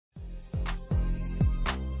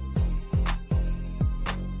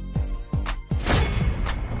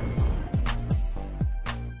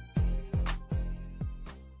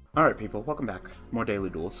Alright people, welcome back. More Daily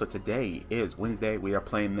Duels. So today is Wednesday. We are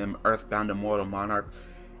playing them Earthbound, Immortal, Monarch.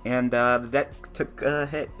 And the deck took a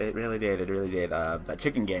hit. It really did. It really did. That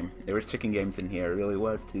chicken game. There was chicken games in here. It really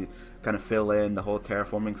was to kind of fill in the whole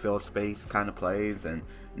terraforming field space kind of plays. And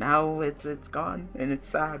now it's gone. And it's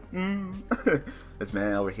sad. This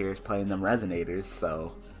man over here is playing them Resonators.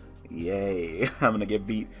 So, yay. I'm going to get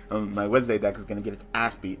beat. My Wednesday deck is going to get its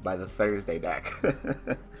ass beat by the Thursday deck.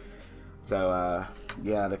 So,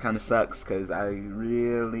 yeah, that kind of sucks because I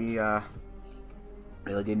really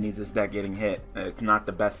didn't need this deck getting hit. It's not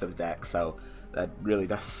the best of decks, so that really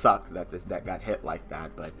does suck that this deck got hit like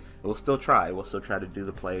that. But we'll still try. We'll still try to do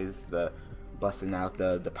the plays, the busting out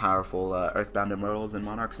the powerful Earthbound Immortals and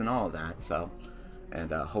Monarchs and all of that. So,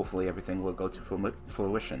 and hopefully everything will go to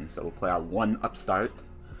fruition. So we'll play our one upstart.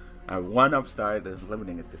 Our one upstart. The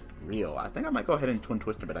limiting is just real. I think I might go ahead and Twin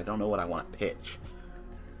Twister, but I don't know what I want to pitch.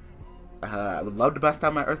 I would love to bust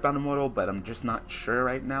out my Earthbound Immortal, but I'm just not sure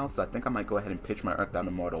right now. So I think I might go ahead and pitch my Earthbound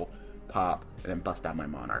Immortal, pop, and then bust out my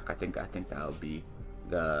Monarch. I think that would be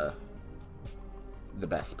the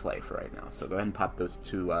best play for right now. So go ahead and pop those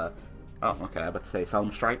two. Oh, okay. I was about to say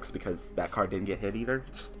Solemn Strikes because that card didn't get hit either.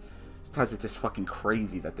 Sometimes it's just fucking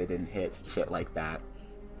crazy that they didn't hit shit like that.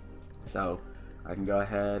 So I can go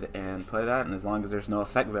ahead and play that, and as long as there's no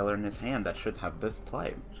Effect Veiler in his hand, I should have this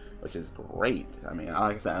play, which is great. I mean,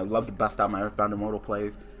 like I said, I'd love to bust out my Earthbound Immortal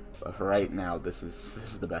plays, but for right now, this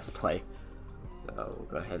is the best play. So we'll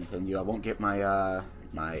go ahead and continue. I won't get my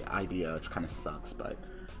my idea, which kind of sucks, but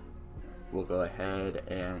we'll go ahead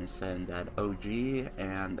and send that OG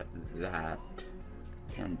and that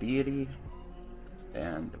Deity.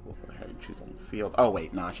 And we'll go ahead and choose on the field. Oh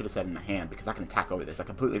wait, no, I should have said in the hand because I can attack over this. I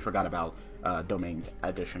completely forgot about Domain's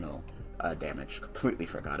additional damage. Completely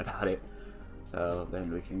forgot about it. So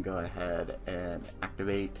then we can go ahead and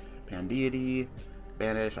activate Deity,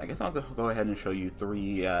 banish. I guess I'll go ahead and show you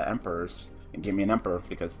 3 Emperors and give me an Emperor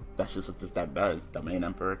because that's just what this deck does. Domain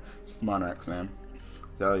Emperor, just Monarchs, man.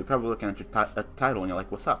 So you're probably looking at your title and you're like,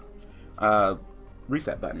 what's up?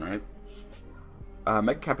 Reset button, right?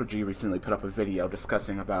 Mega G recently put up a video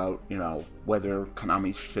discussing about, you know, whether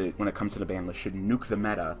Konami should, when it comes to the ban list, should nuke the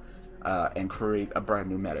meta and create a brand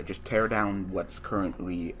new meta. Just tear down what's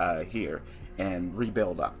currently here and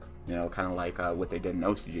rebuild up. You know, kind of like what they did in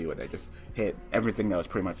OCG, where they just hit everything that was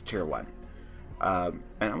pretty much tier 1. And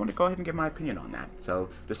I want to go ahead and give my opinion on that. So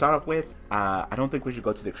to start off with, I don't think we should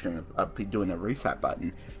go to the extreme of doing a reset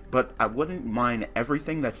button, but I wouldn't mind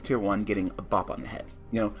everything that's tier 1 getting a bop on the head.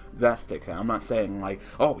 You know, that sticks out. I'm not saying like,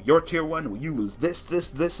 oh, you're tier 1, well, you lose this,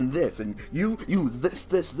 and this, and you lose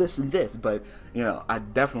this, and this. But, you know, I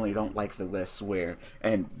definitely don't like the lists where,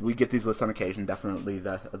 and we get these lists on occasion, definitely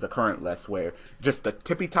the current list where just the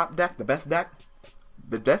tippy top deck, the best deck,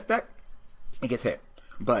 it gets hit.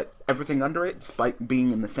 But everything under it, despite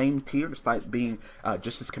being in the same tier, despite being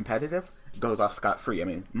just as competitive, goes off scot-free. I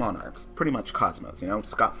mean, Monarchs, pretty much Cosmos, you know,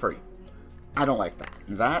 scot-free. I don't like that.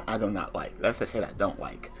 That I do not like. That's the shit I don't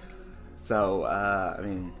like. So, I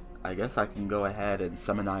mean, I guess I can go ahead and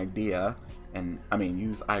summon Idea, and I mean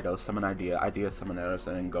use Eidos, summon Idea summon Eidos,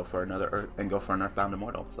 and then go for another an Earthbound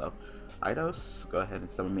Immortal. So, Eidos, go ahead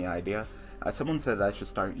and summon me Idea. Someone said I should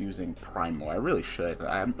start using Primal. I really should.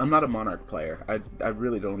 I'm not a Monarch player. I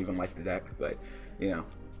really don't even like the deck, but you know,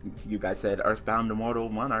 you guys said Earthbound Immortal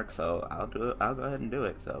Monarch, so I'll do it. I'll go ahead and do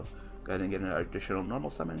it. So go ahead and get an additional normal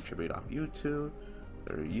summon, tribute off you two.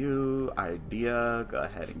 So you, Idea, go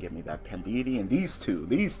ahead and give me that Deity, and these two,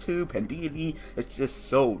 Deity, it's just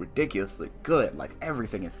so ridiculously good. Like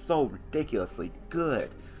everything is so ridiculously good.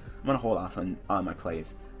 I'm gonna hold off on my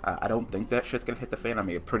plays. I don't think that shit's gonna hit the fan. I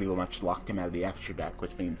mean, it pretty much locked him out of the extra deck,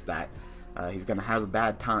 which means that he's gonna have a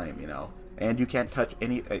bad time, you know. And you can't touch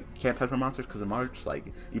my monsters because of March.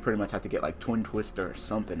 Like, you pretty much have to get like Twin Twister or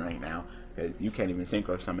something right now because you can't even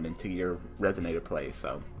synchro summon into your Resonator play.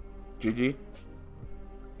 So, GG.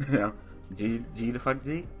 You know, G the fuck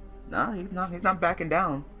G. Nah, he's not backing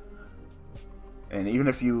down. And even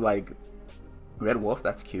if you like Red Wolf,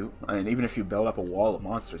 that's cute. And even if you build up a wall of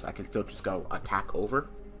monsters, I can still just go attack over.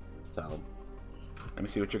 So, let me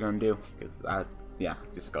see what you're going to do. Because, yeah,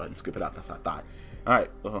 just go ahead and scoop it up. That's what I thought.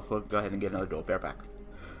 Alright, we'll go ahead and get another duel. Bareback.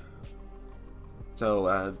 So,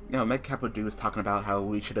 you know, Mega Dude was talking about how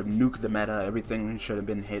we should have nuked the meta. Everything should have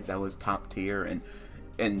been hit that was top tier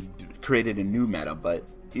and created a new meta. But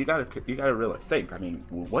you gotta really think. I mean,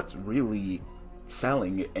 what's really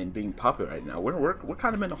selling and being popular right now? We're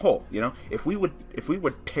kind of in a hole, you know. If we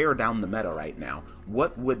would tear down the meta right now,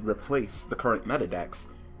 what would replace the current meta decks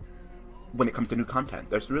when it comes to new content?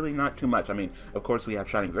 There's really not too much. I mean, of course we have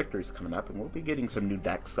Shining Victories coming up, and we'll be getting some new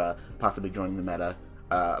decks possibly joining the meta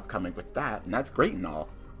upcoming with that, and that's great and all.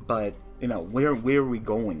 But you know, where are we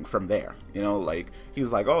going from there? You know, like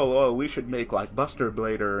he's like, oh, we should make like Buster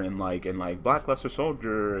Blader and like Blackluster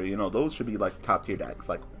Soldier. You know, those should be like the top tier decks.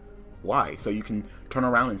 Like, why? So you can turn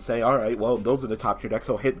around and say, all right, well, those are the top tier decks,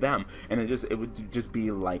 so hit them, and it would just be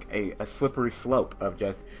like a slippery slope of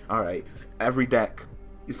just, all right, every deck.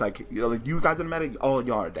 It's like, you know, like, you guys are the meta, all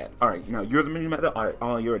y'all are dead. All right, now you're the mini meta, all right,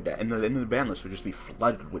 all you're dead, and the ban list would just be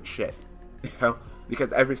flooded with shit, you know,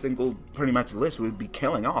 because every single pretty much list would be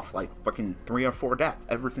killing off like fucking 3 or 4 decks,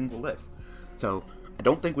 every single list. So I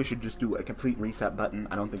don't think we should just do a complete reset button.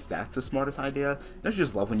 I don't think that's the smartest idea. I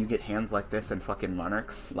just love when you get hands like this and fucking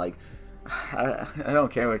Monarchs. Like, I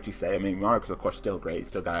don't care what you say. I mean, Monarchs of course still great,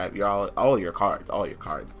 still got all your cards,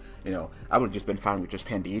 You know, I would have just been fine with just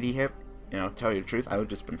Panditi hit. You know, tell you the truth, I would have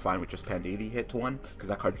just been fine with just Panditi hit to 1, because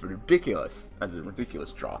that card's ridiculous. That's a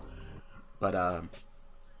ridiculous draw. But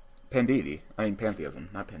Panditi, I mean Pantheism,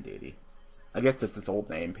 not Panditi. I guess that's its old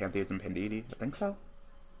name, Pantheism Panditi. I think so.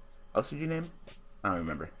 OCG name? I don't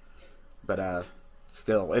remember. But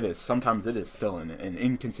still, sometimes it is still an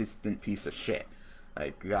inconsistent piece of shit.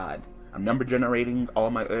 Like, God, I'm number generating all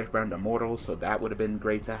my Earthbound Immortals, so that would have been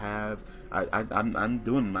great to have. I'm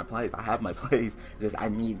doing my plays. I have my plays. Just I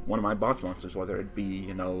need one of my boss monsters, whether it be,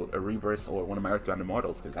 you know, a Reverse or one of my Earthbound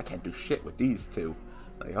Immortals, because I can't do shit with these two.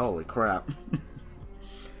 Like, holy crap.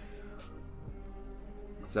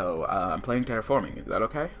 So, I'm playing Terraforming. Is that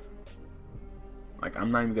okay? Like,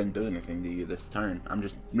 I'm not even going to do anything to you this turn. I'm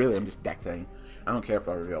just deck thing. I don't care if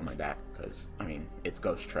I reveal my deck, because, I mean, it's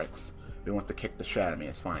Ghost Tricks. If he wants to kick the shit out of me,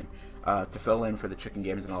 it's fine. To fill in for the chicken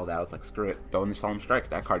games and all that, I was like, screw it, throw in the Solemn Strikes.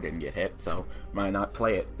 That card didn't get hit, so might not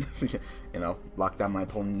play it. You know, lock down my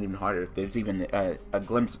opponent even harder. If there's even a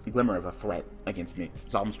glimmer of a threat against me,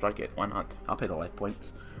 Solemn Strike it. Why not? I'll pay the life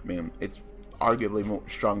points. I mean, it's arguably more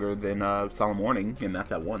stronger than Solemn Warning, and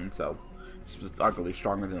that's at 1, so it's arguably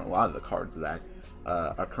stronger than a lot of the cards that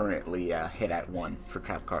are currently hit at 1 for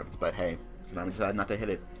trap cards. But hey, I decided not to hit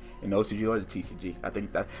it in the OCG or the TCG. I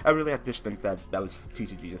think that I really just think that was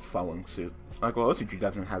TCG just following suit. Like, well, OCG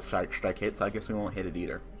doesn't have strike hits, so I guess we won't hit it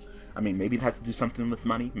either. I mean, maybe it has to do something with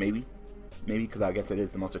money, maybe because I guess it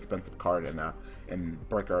is the most expensive card in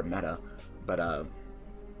Breaker meta. But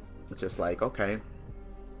it's just like, okay,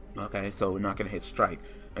 so we're not gonna hit strike.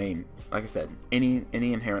 I mean, like I said, any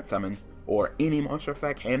inherent summon or any monster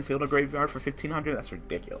effect hand field or graveyard for 1500. That's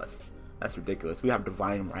ridiculous. That's ridiculous. We have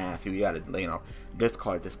Divine Wrath. We gotta, you know,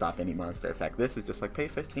 discard to stop any monster effect. This is just like, pay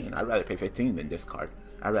 15. I'd rather pay 15 than discard.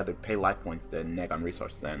 I'd rather pay life points than neg on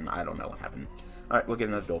resource than I don't know what happened. Alright, we'll get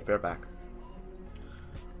another duel. Bear back.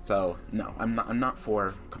 So, no, I'm not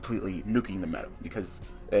for completely nuking the meta, because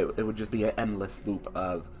it would just be an endless loop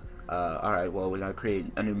of, alright, well, we gotta create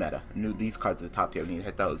a new meta. These cards at the top tier, we need to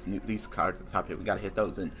hit those. These cards at the top tier, we gotta hit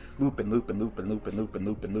those, and loop and loop and loop and loop and loop and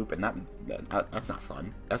loop and loop, and that's not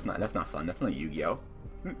fun. That's not fun. That's not Yu-Gi-Oh.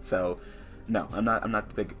 So, no, I'm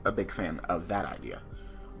not a big fan of that idea.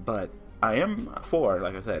 But I am for,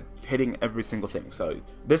 like I said, hitting every single thing. So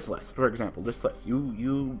this list, for example,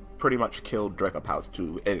 you pretty much killed Dracopaus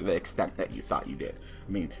to the extent that you thought you did.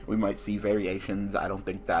 I mean, we might see variations. I don't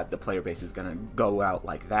think that the player base is gonna go out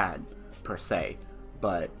like that per se,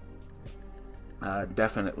 but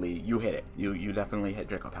definitely you hit it. You definitely hit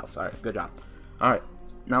Dracopaus. All right, good job. All right,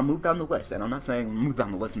 now move down the list, and I'm not saying move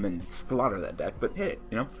down the list and then slaughter that deck, but hit it.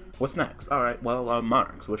 You know, what's next? All right, well,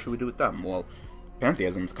 Monarchs. What should we do with them? Well,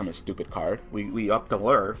 Pantheism's kind of a stupid card. We upped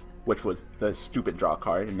Allure, which was the stupid draw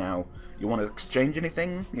card, and now you want to exchange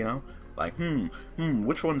anything, you know? Like,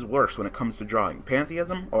 which one's worse when it comes to drawing,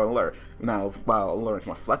 Pantheism or Allure? Now, while Allure is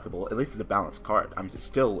more flexible, at least it's a balanced card. I'm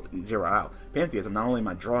still 0 out. Pantheism, not only am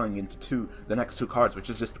I drawing into the next 2 cards,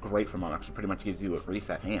 which is just great for Monarch, it pretty much gives you a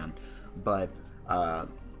reset hand, but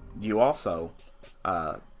you also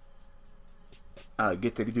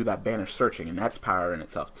get to do that banish searching, and that's power in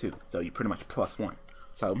itself too. So you pretty much +1.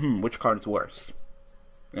 So which card is worse?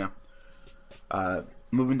 You know,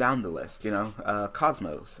 moving down the list, you know,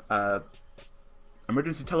 Cosmos,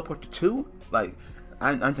 emergency teleport to 2. Like,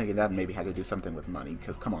 I'm thinking that maybe had to do something with money,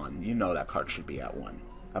 because come on, you know that card should be at 1.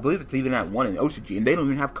 I believe it's even at 1 in OCG, and they don't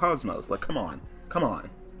even have Cosmos. Like, come on,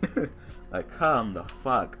 like, come the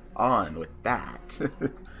fuck on with that.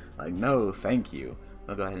 Like, no, thank you.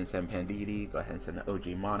 I'll go ahead and send Panditi, go ahead and send the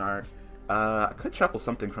OG Monarch. I could shuffle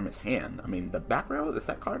something from his hand. I mean, the back row, the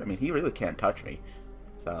set card, I mean, he really can't touch me.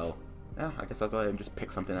 So, yeah, I guess I'll go ahead and just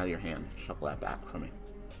pick something out of your hand. Shuffle that back for me.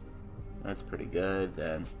 That's pretty good.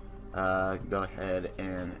 Then, go ahead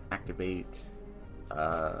and activate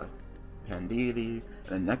Panditi.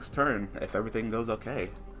 And next turn, if everything goes okay,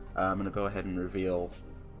 I'm going to go ahead and reveal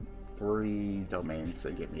 3 domains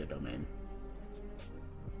and give me a domain.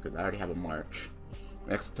 Because I already have a March.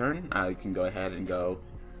 Next turn, I can go ahead and go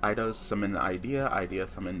Eidos, summon Idea,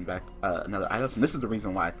 summon back another Eidos, and this is the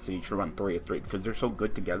reason why I say you should run 3 of 3, because they're so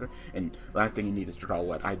good together, and last thing you need is to draw,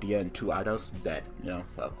 what, Idea and 2 Eidos, dead, you know,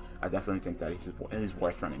 so I definitely think that he's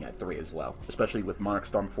worth running at 3 as well, especially with Monarch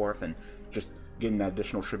Stormforth, and just getting that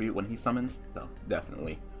additional tribute when he's summoned, so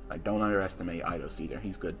definitely. I don't underestimate Eidos either,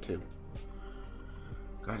 he's good too.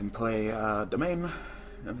 Go ahead and play Domain,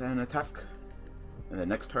 and then attack, and then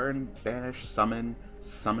next turn, banish, summon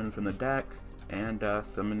from the deck, and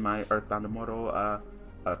summon my Earthbound Immortal,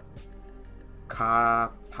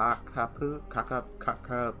 Kakapu,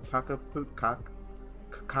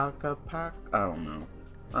 I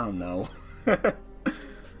don't know.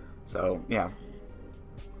 So, yeah.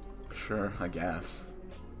 Sure, I guess.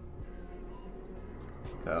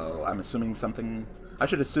 So, I'm assuming something, I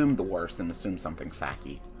should assume the worst and assume something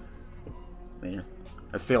sacky. Yeah,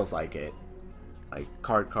 it feels like it. Like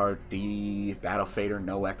card D, Battle Fader,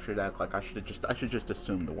 no extra deck. Like I should just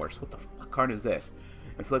assume the worst. What the fuck card is this?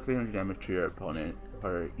 Inflict 300 damage to your opponent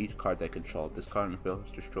or each card they control. This card in the field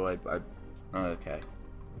is destroyed by. Okay.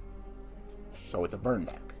 So it's a burn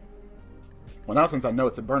deck. Well, now since I know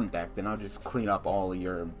it's a burn deck, then I'll just clean up all of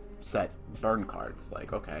your set burn cards.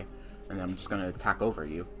 Like okay, and then I'm just gonna attack over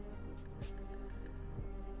you.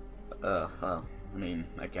 I mean,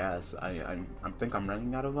 I guess I think I'm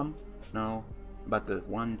running out of them. No. About the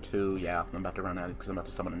 1, 2, yeah, I'm about to run out because I'm about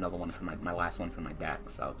to summon another one from my last one from my deck,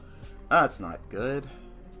 so that's not good.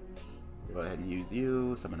 Go ahead and use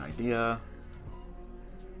you, summon Idea.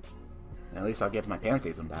 And at least I'll get my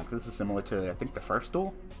Pantheism back. This is similar to, I think, the first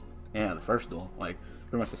duel? Yeah, the first duel. Like,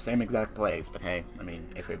 pretty much the same exact plays, but hey, I mean,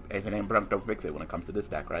 if it ain't broke, don't fix it when it comes to this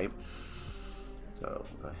deck, right? So,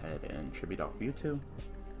 go ahead and tribute off you two.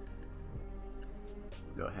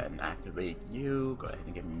 Go ahead and activate you. Go ahead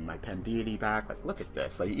and give me my Pen Deity back. Like, look at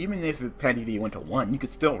this. Like, even if Pen Deity went to 1, you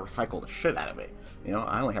could still recycle the shit out of it. You know,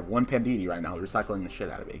 I only have 1 Pen Deity right now, recycling the shit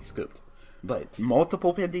out of it. He scooped. But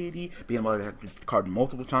multiple Pen Deity, being able to have the card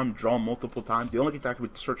multiple times, draw multiple times. You only get that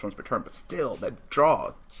with search once per turn, but still, that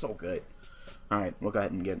draw, so good. Alright, we'll go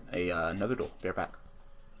ahead and get another duel. Bear back.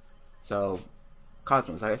 So,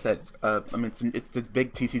 Cosmos, like I said, I mean, it's the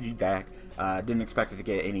big TCG deck. Didn't expect it to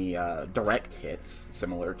get any direct hits,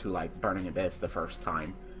 similar to like Burning Abyss the first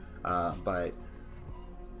time. But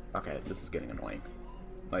okay, this is getting annoying.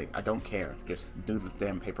 Like, I don't care. Just do the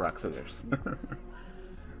damn paper, rock, scissors.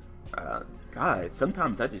 God,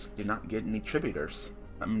 sometimes I just do not get any tributors.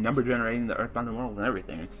 I'm number generating the Earthbound Immortal and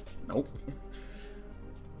everything. It's, nope.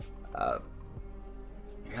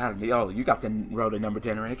 God, yo, you got the road to number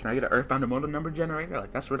generator. Can I get an Earthbound Immortal number generator?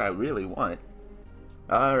 Like, that's what I really want.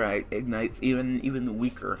 Alright, Ignites, even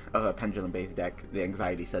weaker pendulum-based deck, the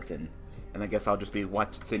anxiety sets in. And I guess I'll just be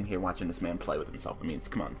sitting here watching this man play with himself. I mean,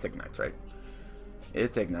 come on, it's Ignites, right?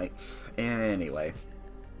 It's Ignites. Anyway.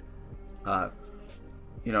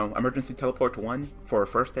 You know, emergency teleport to 1 for a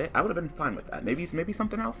first hit, I would have been fine with that. Maybe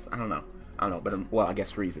something else? I don't know, but, well, I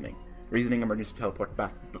guess Reasoning. Reasoning, emergency teleport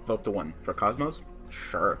back both to 1. For Cosmos?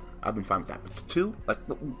 Sure, I've been fine with that. But to 2? Like,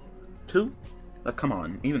 2? Like, come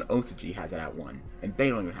on, even OCG has it at 1, and they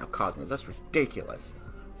don't even have Cosmos. That's ridiculous.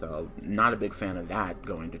 So, not a big fan of that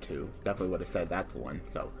going to 2. Definitely would have said that's 1.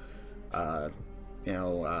 So, you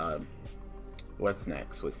know, what's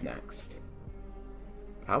next?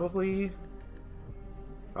 Probably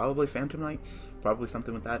Phantom Knights? Probably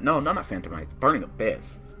something with that. No, not Phantom Knights. Burning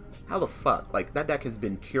Abyss. How the fuck? Like, that deck has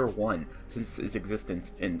been tier 1 since its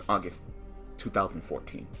existence in August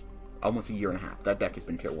 2014. Almost a year and a half. That deck has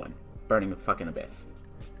been tier 1. Burning fucking Abyss.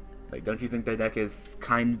 Like, don't you think that deck is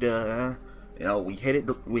kinda, you know, we hit it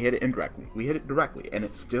indirectly. We hit it directly, and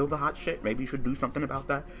it's still the hot shit. Maybe you should do something about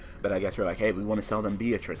that. But I guess you're like, hey, we want to sell them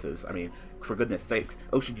Beatrices. I mean, for goodness sakes,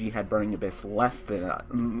 OCG had Burning Abyss less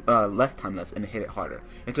timeless and hit it harder.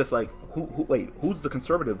 It's just like, who's the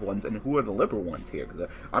conservative ones and who are the liberal ones here? Because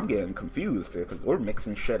I'm getting confused here because we're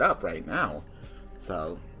mixing shit up right now.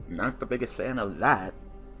 So, not the biggest fan of that.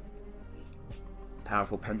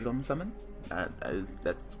 Powerful Pendulum Summon.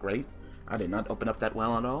 That's great. I did not open up that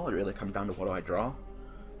well at all. It really comes down to what do I draw.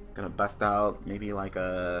 Gonna bust out maybe like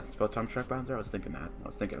a Photon Strike Bouncer. I was thinking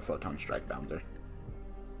of Photon Strike Bouncer.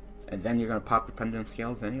 And then you're gonna pop your Pendulum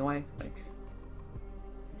Scales anyway? Like,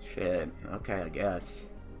 shit. Okay, I guess.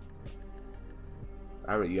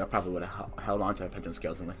 I probably would have held on to Pendulum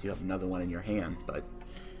Scales unless you have another one in your hand, but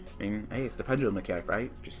I mean, hey, it's the Pendulum mechanic,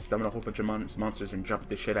 right? Just summon a whole bunch of monsters and jump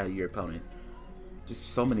the shit out of your opponent.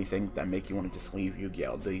 Just so many things that make you want to just leave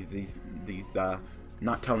Yu-Gi-Oh! These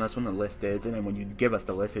not telling us when the list is, and then when you give us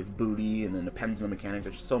the list, it's booty, and then the pendulum mechanic.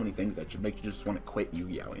 There's just so many things that should make you just want to quit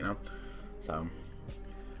Yu-Gi-Oh, you know? So,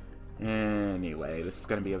 anyway, this is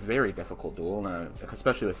going to be a very difficult duel,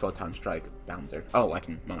 especially with Photon Strike Bouncer. Oh, I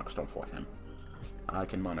can Monarch Stormforth him.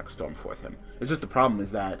 It's just the problem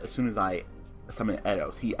is that as soon as I summon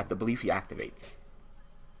Edos, I believe he activates.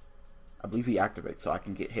 So I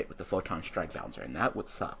can get hit with the Photon Strike Bouncer, and that would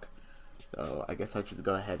suck. So I guess I should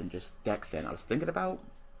go ahead and just Dex in. I was thinking about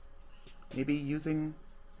maybe using...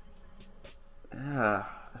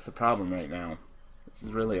 that's a problem right now. This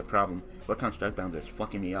is really a problem. Photon Strike Bouncer is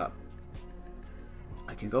fucking me up.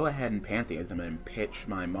 I can go ahead and Pantheism and pitch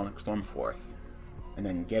my Monarch Stormforth, and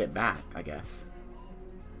then get it back, I guess.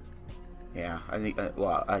 Yeah, I think,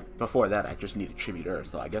 before that I just need a Tributor,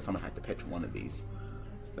 so I guess I'm gonna have to pitch one of these.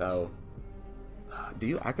 So, do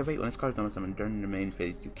you activate when this card is done with someone during the main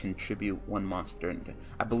phase? You contribute one monster.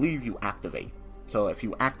 I believe you activate. So if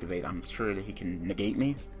you activate, I'm sure that he can negate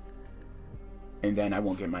me, and then I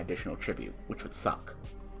won't get my additional tribute, which would suck.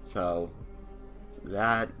 So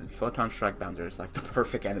that Photon Strike Bouncer is like the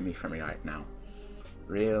perfect enemy for me right now.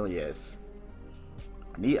 Really is.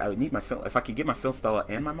 I would need my fill. If I could get my Fill Spell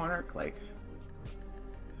and my Monarch, like.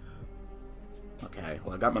 Okay,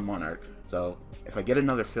 well I got my Monarch. So if I get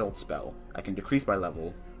another Filled Spell, I can decrease my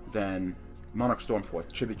level. Then Monarch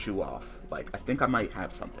Stormforth tribute you off. Like I think I might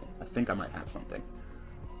have something.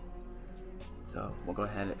 So we'll go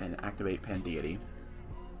ahead and activate Pandeity.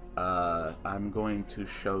 I'm going to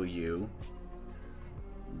show you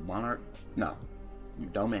Monarch. No,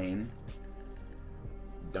 Domain.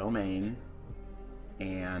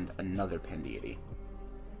 And another Pandeity.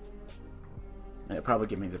 And it'll probably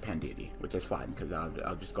give me the Pandeity, which is fine, because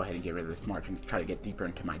I'll just go ahead and get rid of this March and try to get deeper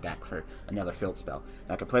into my deck for another Field Spell.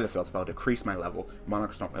 And I can play the Field Spell, decrease my level,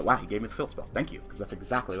 Monarch Storm. Wow, he gave me the Field Spell. Thank you, because that's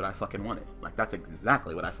exactly what I fucking wanted. Like, that's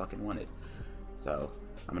exactly what I fucking wanted. So,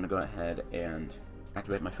 I'm going to go ahead and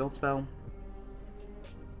activate my Field Spell.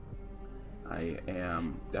 I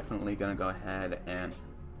am definitely going to go ahead and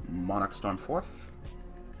Monarch Stormforth.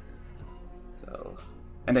 So,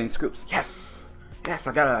 and then he scoops. Yes! Yes,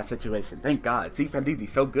 I got out of that situation. Thank God. See,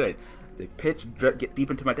 Pandeety's so good. The pitch, get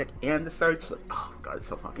deep into my deck, and the surge. Like, oh, God, it's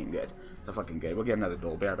so fucking good. So fucking good. We'll get another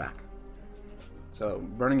duel. Bear back. So,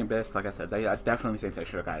 Burning Abyss, like I said, I definitely think they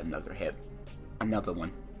should have got another hit. Another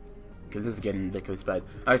one. Because this is getting ridiculous. But,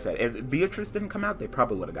 like I said, if Beatrice didn't come out, they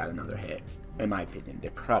probably would have got another hit. In my opinion, they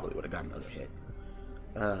probably would have got another hit.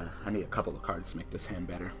 I need a couple of cards to make this hand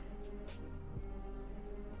better.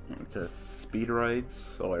 It's a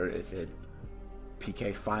Speedroids, or is it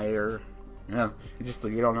PK Fire? No,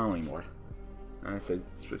 you don't know anymore. I said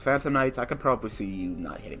Phantom Knights. I could probably see you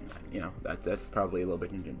not hitting that. You know, that's probably a little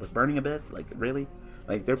bit. But Burning Abyss, like really,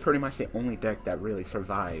 like they're pretty much the only deck that really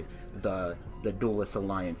survived the Duelist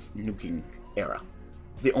Alliance nuking era.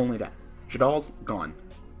 The only deck. Shadal's gone.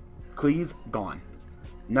 Klee's gone.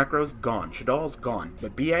 Nekroz gone. Shadal's gone.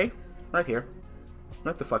 But BA, right here.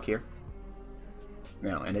 Right the fuck here.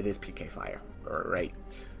 No, and it is PK Fire. Alright.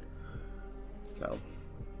 So,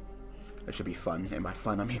 that should be fun. And by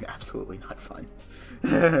fun, I mean absolutely not fun.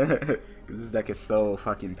 Because this deck is so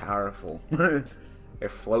fucking powerful. It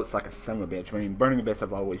floats like a son of a bitch. I mean, Burning Abyss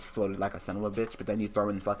have always floated like a son of a bitch, but then you throw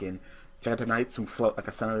in fucking Phantom Knights who float like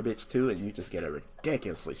a son of a bitch too, and you just get a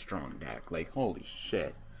ridiculously strong deck. Like, holy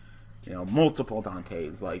shit. You know, multiple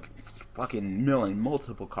Dantes, like, fucking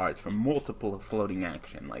multiple cards from multiple floating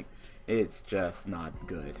action. Like, it's just not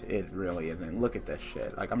good. It really isn't. Look at this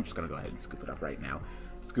shit. Like, I'm just gonna go ahead and scoop it up right now.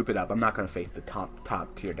 Scoop it up. I'm not gonna face the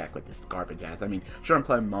top tier deck with this garbage ass. I mean, sure, I'm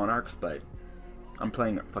playing Monarchs, but I'm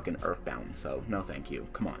playing fucking Earthbound, so no thank you.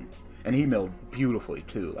 Come on. And he milled beautifully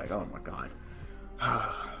too. Like, oh my god.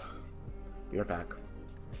 Be right back.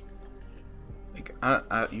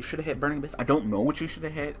 Like, you should have hit Burning Abyss. I don't know what you should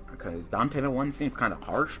have hit, because Dante to 1 seems kind of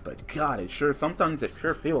harsh, but god, sometimes it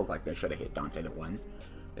sure feels like they should have hit Dante to 1.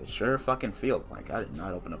 It sure fucking feels like I did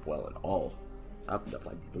not open up well at all. I opened up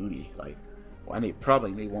like booty. Like, well,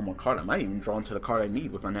 probably need one more card. I might even draw into the card I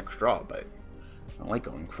need with my next draw, but I don't like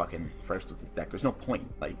going fucking first with this deck. There's no point.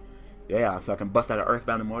 Like, yeah, so I can bust out of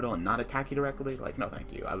Earthbound Immortal and not attack you directly? Like, no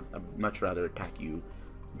thank you. I'd much rather attack you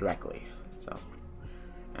directly. So,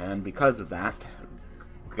 and because of that,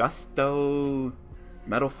 Gusto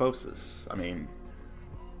Metamorphosis. I mean,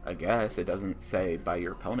 I guess it doesn't say by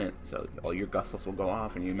your opponent, so all your Gustos will go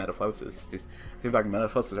off and you Metamorphosis. Just seems like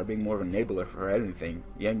Metamorphosis are being more of an enabler for anything.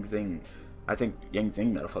 Yang Zing, I think Yang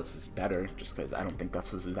Zing Metamorphosis is better, just because I don't think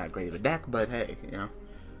Gustos is that great of a deck, but hey, you know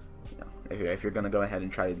if you're gonna go ahead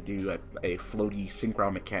and try to do a floaty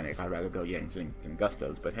synchro mechanic, I'd rather go Yang Zing than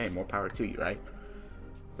Gustos, but hey, more power to you, right?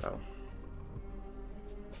 So,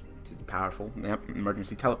 powerful. Yep,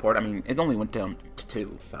 emergency teleport. I mean, it only went down to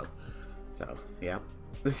 2, so yeah.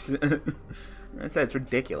 I said it's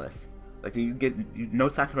ridiculous. Like, you get no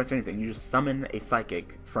sacrifice or anything. You just summon a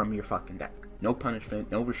psychic from your fucking deck. No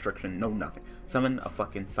punishment, no restriction, no nothing. Summon a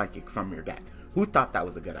fucking psychic from your deck. Who thought that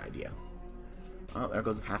was a good idea? Oh, there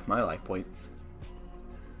goes half my life points.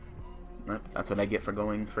 That's what I get for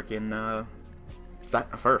going freaking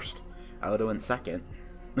first. I would have went second.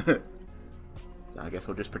 So I guess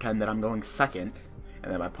we'll just pretend that I'm going second,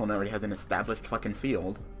 and that my opponent already has an established fucking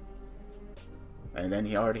field. And then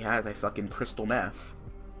he already has a fucking crystal meth.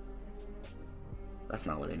 That's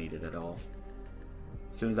not what I needed at all.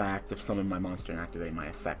 As soon as I active summon my monster and activate my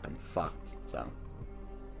effect, I'm fucked, so.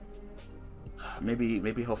 Maybe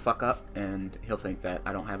he'll fuck up and he'll think that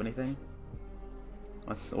I don't have anything.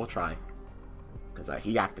 We'll try. Because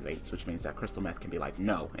he activates, which means that crystal meth can be like,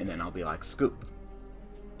 no, and then I'll be like, scoop.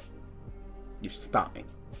 You should stop me.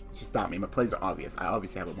 You should stop me. My plays are obvious. I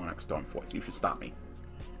obviously have a Monarch Stormforce. You should stop me.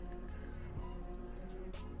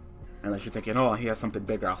 Unless you're thinking, oh, he has something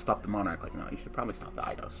bigger, I'll stop the Monarch. Like, no, you should probably stop the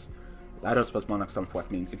Eidos. The Eidos plus Monarch Stormforce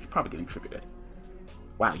means you're probably getting tributed.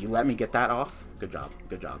 Wow, you let me get that off? Good job.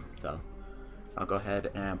 Good job. So, I'll go ahead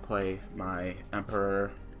and play my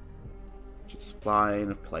Emperor, which is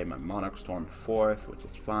fine. Play my Monarch Stormforce, which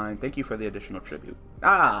is fine. Thank you for the additional tribute.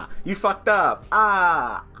 Ah! You fucked up!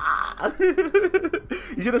 Ah! Ah!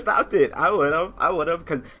 You should have stopped it. I would have,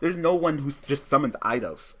 because there's no one who just summons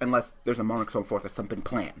Eidos unless there's a Monarch Stormforce or something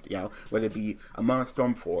planned, you know? Whether it be a Monarch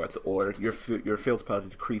Stormforce or your field spell to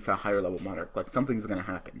decrease a higher level Monarch. Like, something's gonna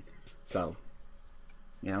happen. So,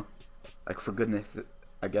 you know? Like, for goodness,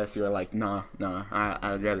 I guess you're like, nah,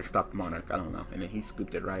 I'd rather stop the Monarch. I don't know. And then he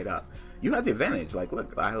scooped it right up. You had the advantage. Like,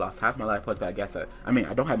 look, I lost half my life points, but I guess, I mean,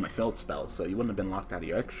 I don't have my field spell, so you wouldn't have been locked out of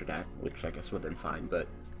your extra deck, which I guess would have been fine, but.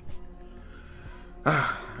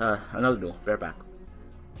 Another duel. Bear back.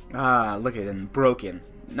 Look at it, broken.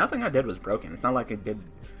 Nothing I did was broken. It's not like I did,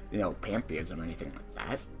 you know, Pantheism or anything like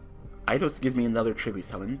that. Eidos gives me another tribute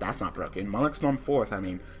summon. That's not broken. Monarch Stormforce, I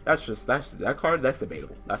mean, that's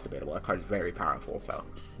debatable. That's debatable. That card is very powerful, so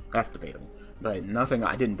that's debatable. But nothing,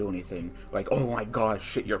 I didn't do anything like, oh my god,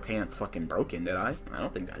 shit your pants fucking broken, did I? I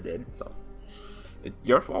don't think I did, so. It's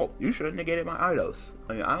your fault. You should have negated my Eidos.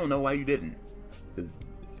 I mean, I don't know why you didn't. Because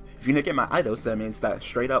if you negate my Eidos, that means that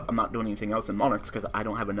straight up I'm not doing anything else in Monarchs because I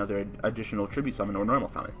don't have another additional tribute summon or normal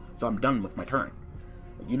summon. So I'm done with my turn.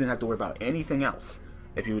 You didn't have to worry about anything else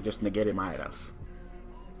if you just negated my Eidos.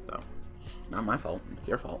 So, not my fault. It's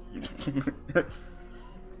your fault.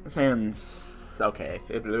 This hand's okay.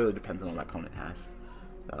 It really depends on what my opponent has.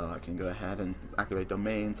 So I can go ahead and activate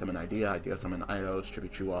Domain, summon idea, summon Eidos,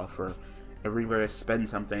 tribute you off for everywhere, spend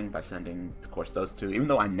something by sending, of course, those two. Even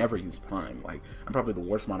though I never use Prime. Like, I'm probably the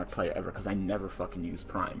worst Monarch player ever because I never fucking use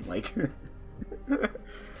Prime. Like,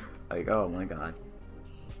 like, oh my god.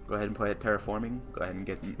 Go ahead and play it Terraforming. Go ahead and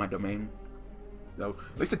get my Domain. So,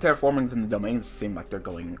 at least the Terraformings and the Domains seem like they're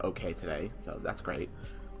going okay today. So, that's great.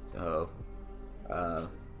 So, go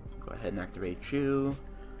ahead and activate you.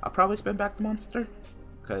 I'll probably spin back the monster,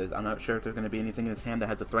 because I'm not sure if there's going to be anything in his hand that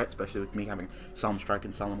has a threat, especially with me having Solemn Strike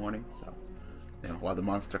and Solemn Warning. So, you know, while the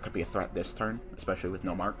monster could be a threat this turn, especially with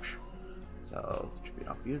no March. So, tribute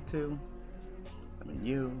off you two. Summon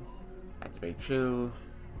you. Activate you.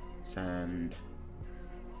 Send.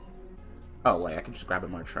 Oh, wait, I can just grab a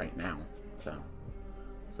March right now.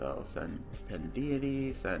 So send Pen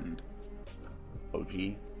Deity, send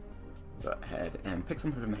OG. Go ahead and pick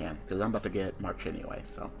something from the hand, because I'm about to get March anyway,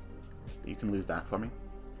 so you can lose that for me.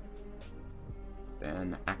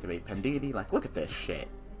 Then activate Pen Deity. Like, look at this shit.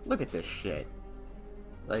 Look at this shit.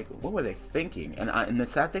 Like, what were they thinking? And the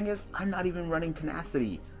sad thing is, I'm not even running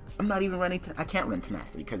Tenacity. I'm not even running. I can't run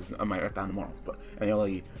Tenacity because of my Earthbound Immortals, and the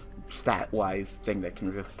only stat-wise thing that can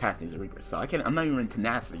reveal Tenacity is a Reaper. So I'm not even running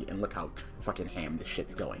Tenacity, and look how fucking ham this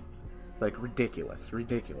shit's going. Like, ridiculous,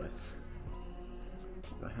 ridiculous.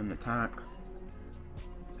 Go ahead and attack.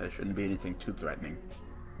 There shouldn't be anything too threatening.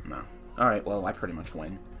 No. Alright, well, I pretty much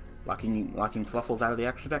win. Locking Fluffles out of the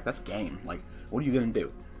extra deck, that's game. Like, what are you gonna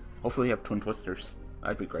do? Hopefully you have Twin Twisters.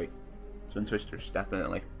 That'd be great. Twin Twisters,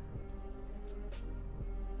 definitely.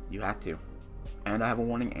 You have to. And I have a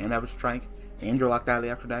warning, and I have a strike, and you're locked out of the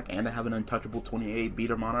extra deck, and I have an untouchable 28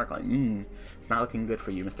 beater Monarch. Like, it's not looking good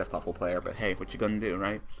for you, Mr. Fluffle player, but hey, what you gonna do,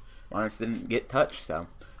 right? Monarchs didn't get touched, so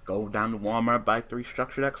go down to Walmart, buy 3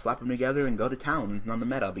 structure decks, slap them together, and go to town on the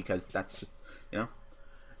meta, because that's just, you know.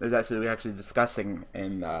 We're actually discussing,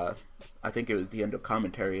 and I think it was the end of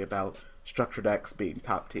commentary about structure decks being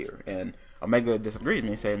top tier, and Omega disagreed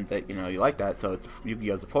with me, saying that, you know, you like that, so it's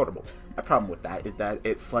Yu-Gi-Oh's affordable. My problem with that is that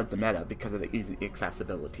it floods the meta because of the easy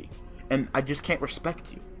accessibility. and I just can't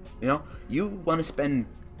respect you. You know, you want to spend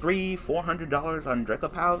 $300-400 on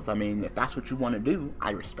Dracopals. I mean, if that's what you want to do,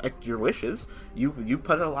 I respect your wishes. You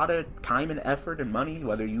put a lot of time and effort and money,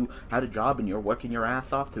 whether you had a job and you're working your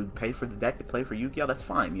ass off to pay for the deck to play for Yu-Gi-Oh, that's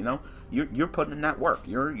fine, you know? You're putting in that work.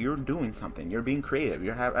 You're doing something. You're being creative.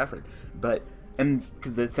 You have effort. But in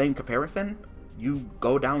the same comparison, you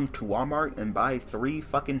go down to Walmart and buy 3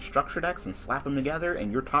 fucking structure decks and slap them together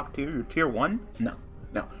and you're top tier, you're tier 1? No.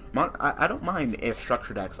 No, I don't mind if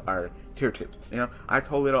structure decks are tier 2, you know, I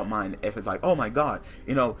totally don't mind if it's like, oh my god,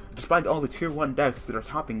 you know, despite all the tier 1 decks that are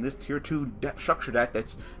topping this tier 2 structure deck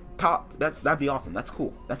that's top, that'd be awesome, that's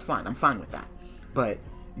cool, that's fine, I'm fine with that. But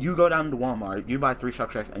you go down to Walmart, you buy 3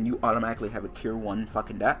 structure decks, and you automatically have a tier 1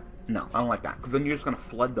 fucking deck? No, I don't like that, because then you're just going to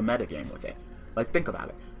flood the metagame with it. Like, think about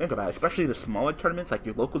it. Think about it. Especially the smaller tournaments, like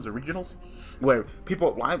your locals originals, where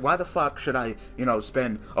people, why the fuck should I, you know,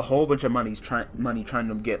 spend a whole bunch of money trying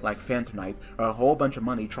to get, like, Phantom Knights, or a whole bunch of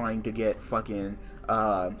money trying to get fucking,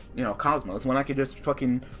 you know, Cosmos, when I could just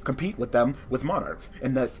fucking compete with them with Monarchs.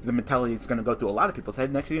 And that's the mentality that's going to go through a lot of people's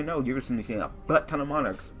head. Next thing you know, you're just going to see a butt ton of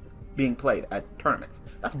Monarchs being played at tournaments.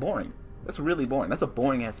 That's boring. That's really boring. That's a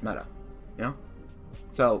boring-ass meta, you know?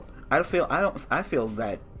 So, I feel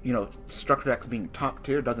that, you know, structure decks being top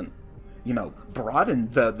tier doesn't, you know, broaden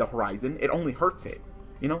the horizon. It only hurts it.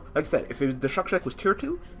 You know, like I said, if the structure deck was tier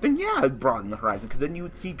 2, then yeah, it'd broaden the horizon, because then you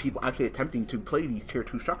would see people actually attempting to play these tier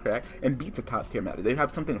 2 structure decks and beat the top tier meta. They'd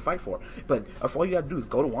have something to fight for. But if all you gotta do is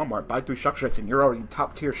go to Walmart, buy 3 structure decks, and you're already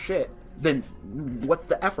top tier shit, then what's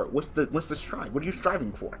the effort? What's the strive? What are you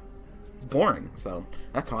striving for? It's boring. So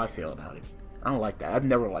that's how I feel about it. I don't like that. I've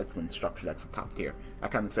never liked when structure decks are top tier. I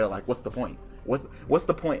kind of feel like, what's the point? What's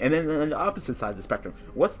the point? And then on the opposite side of the spectrum,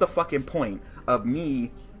 what's the fucking point of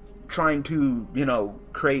me trying to, you know,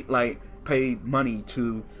 create, like, pay money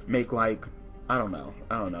to make, like, I don't know,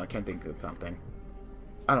 I can't think of something.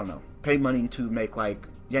 I don't know. Pay money to make, like,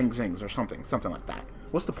 Yang Zings or something like that.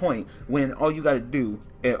 What's the point when all you gotta do,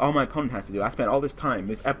 all my opponent has to do, I spent all this time,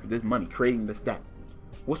 this money creating this deck.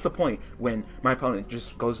 What's the point when my opponent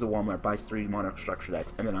just goes to Walmart, buys 3 Monarch structure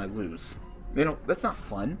decks, and then I lose? You know, that's not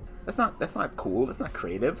fun. That's not cool. That's not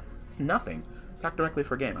creative. It's nothing. Attack directly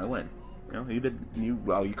for game. I win. You know,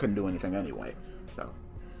 well, you couldn't do anything anyway. So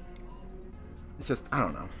it's just, I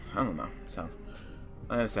don't know. So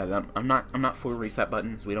like I said, I'm not for reset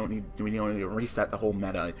buttons. We don't need to reset the whole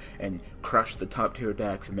meta and crush the top tier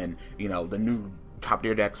decks, and then, you know, the new top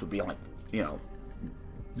tier decks would be like, you know,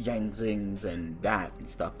 Yang Zings and that and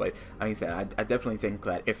stuff. But like I said, I definitely think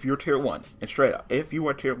that if you're tier 1, and straight up, if you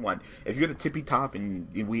are tier 1, if you're the tippy top and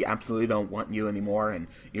we absolutely don't want you anymore, and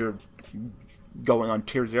you're going on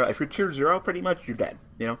tier 0, if you're tier 0, pretty much you're dead,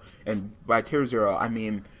 you know. And by tier 0, I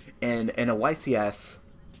mean in a YCS,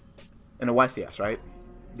 right,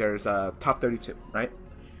 there's a top 32, right?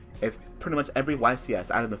 If pretty much every YCS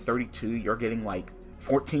out of the 32, you're getting like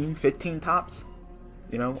 14, 15 tops,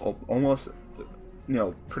 you know, almost, you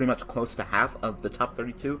know, pretty much close to half of the top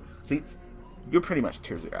 32 seats, you're pretty much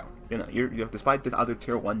tier 0. You know, you're despite the other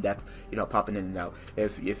tier 1 decks, you know, popping in and out.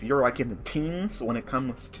 If you're like in the teens when it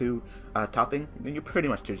comes to topping, then you're pretty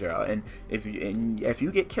much tier 0. And if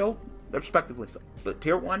you get killed, respectively so. But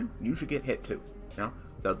tier 1, you should get hit too. You know,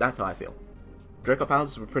 so that's how I feel.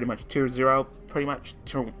 Dracopals were pretty much tier 0, pretty much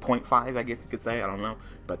tier 0.5, I guess you could say. I don't know,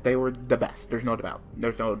 but they were the best. There's no doubt.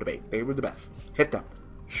 There's no debate. They were the best. Hit them,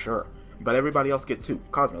 sure. But everybody else get too.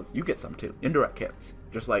 Cosmos, you get some too. Indirect hits.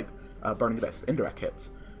 Just like Burning Abyss. Indirect hits.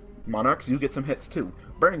 Monarchs, you get some hits too.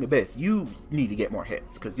 Burning Abyss, you need to get more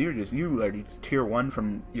hits. Because you are tier 1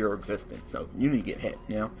 from your existence. So you need to get hit,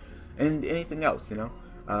 you know. And anything else, you know.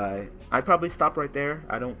 I'd probably stop right there.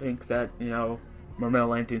 I don't think that, you know, Mermail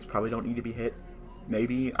Lanterns probably don't need to be hit.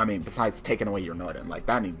 Maybe. I mean, besides taking away your Norden. Like,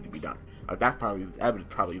 that needed to be done. That would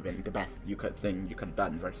probably been the best thing you could have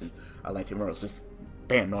done versus Lantern Mermails. Just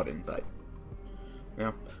ban Norden, but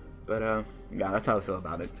yeah, yeah, that's how I feel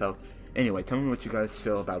about it. So anyway, tell me what you guys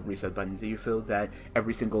feel about reset buttons. Do you feel that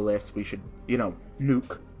every single list we should, you know,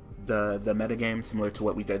 nuke the metagame similar to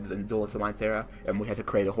what we did in Duelist Alliance era, and we had to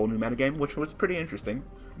create a whole new metagame, which was pretty interesting,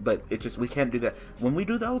 but it just, we can't do that. When we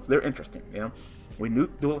do those, they're interesting, you know. We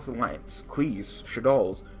nuke Duelist Alliance, Cleese,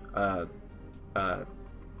 Shadows,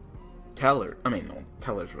 Tellers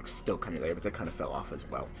were still kind of there, but they kind of fell off as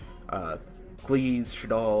well. Cleese,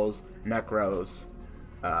 Shadows, Nekroz,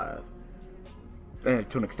 and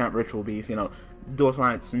to an extent Ritual Beast, you know, Duelist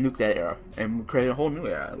Alliance nuked that era, and we created a whole new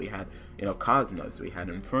era. We had, you know, Cosmos, we had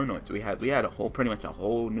Infernoids, we had pretty much a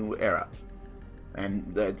whole new era,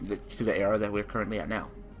 and to the era that we're currently at now.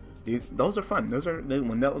 Those are fun.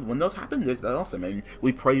 When those happen, they're awesome, and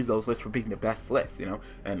we praise those lists for being the best lists, you know.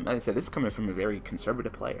 And like I said, this is coming from a very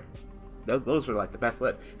conservative player. Those are like the best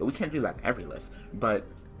lists. But we can't do that every list. But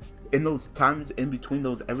in those times in between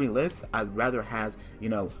those every list, I'd rather have, you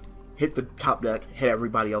know, hit the top deck, hit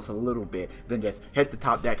everybody else a little bit, than just hit the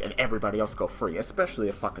top deck and everybody else go free. Especially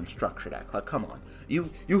a fucking structure deck. Like, come on,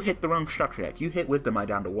 you hit the wrong structure deck. You hit Wisdom Eye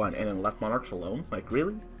down to 1 and then left Monarchs alone. Like,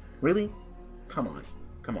 really, come on.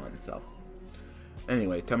 So,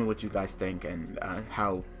 anyway, tell me what you guys think and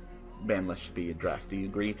how ban lists should be addressed. Do you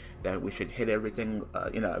agree that we should hit everything,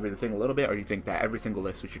 everything a little bit, or do you think that every single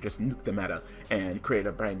list we should just nuke the meta and create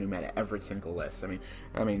a brand new meta every single list?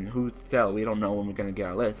 I mean, who's to tell? We don't know when we're gonna get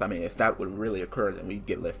our list. I mean, if that would really occur, then we'd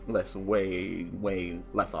get lists way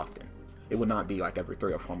less often. It would not be like every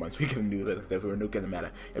 3 or 4 months we get a new list. If we were nuking the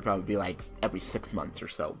meta, it'd probably be like every 6 months or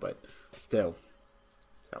so. But still.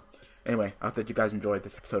 Anyway, I hope that you guys enjoyed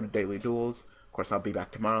this episode of Daily Duels. Of course, I'll be back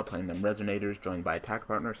tomorrow playing them Resonators, joined by Attack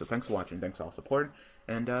Partner. So thanks for watching, thanks for all support,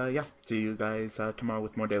 and yeah, see you guys tomorrow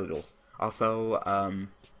with more Daily Duels. Also,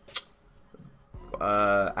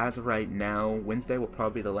 as of right now, Wednesday will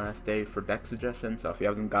probably be the last day for deck suggestions. So if you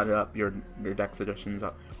haven't got up your deck suggestions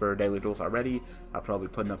for Daily Duels already, I'll probably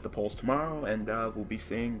be putting up the polls tomorrow, and we'll be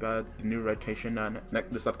seeing the new rotation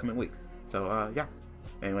this upcoming week. So yeah.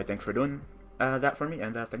 Anyway, thanks for doing that for me,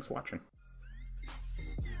 and thanks for watching.